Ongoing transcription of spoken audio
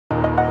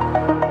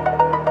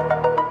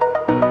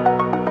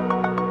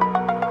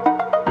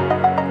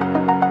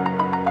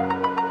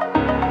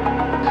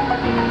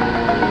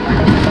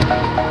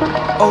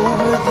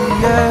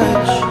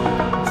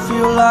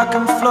like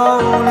I'm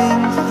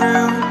floating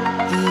through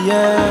the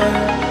air.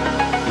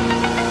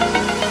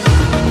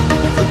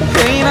 The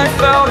pain I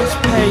felt is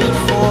paid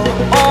for,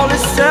 all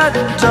is said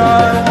and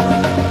done.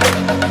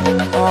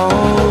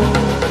 Oh,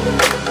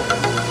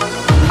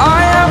 I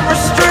am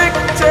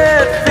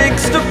restricted,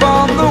 fixed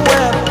upon the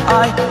web.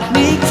 I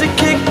need to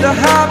kick the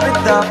habit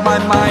that my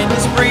mind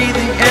is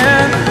breathing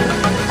in.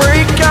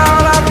 Break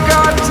out, I've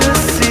got to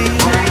see.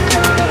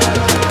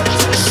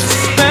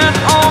 Spent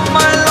all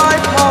my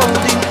life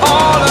holding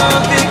all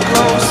of it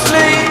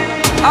closely.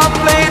 I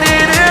played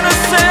it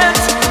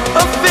innocent,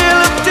 a feel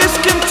of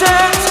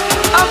discontent.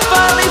 I'm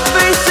finally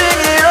facing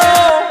it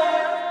all,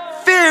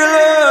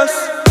 fearless.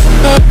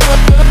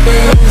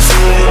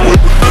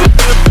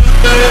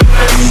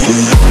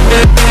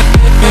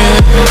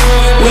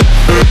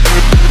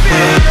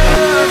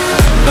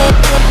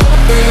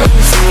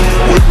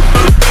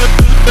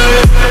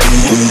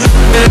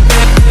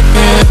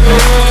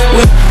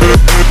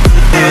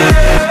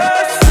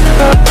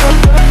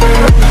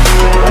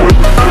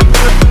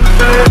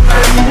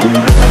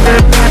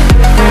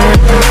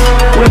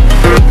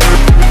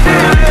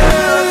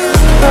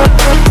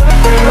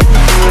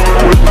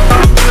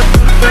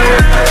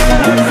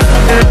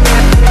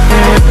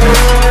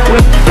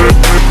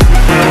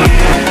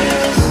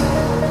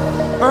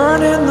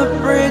 Burning the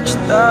bridge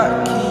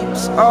that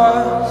keeps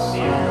us.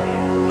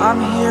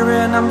 I'm here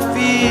and I'm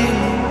feeling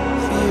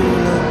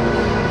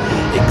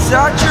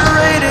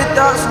exaggerated,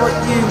 that's what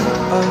you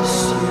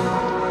assume.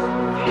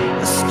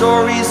 The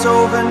story's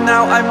over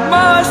now, I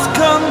must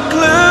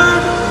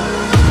conclude.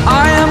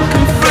 I am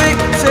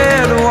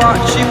conflicted,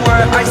 watching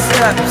where I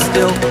step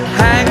still,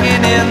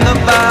 hanging in the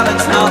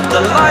balance. Not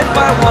the life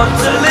I want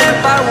to live,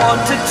 I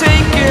want to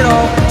take it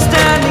all.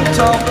 Standing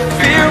tall,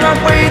 fear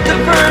outweighed the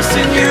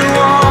person you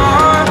are.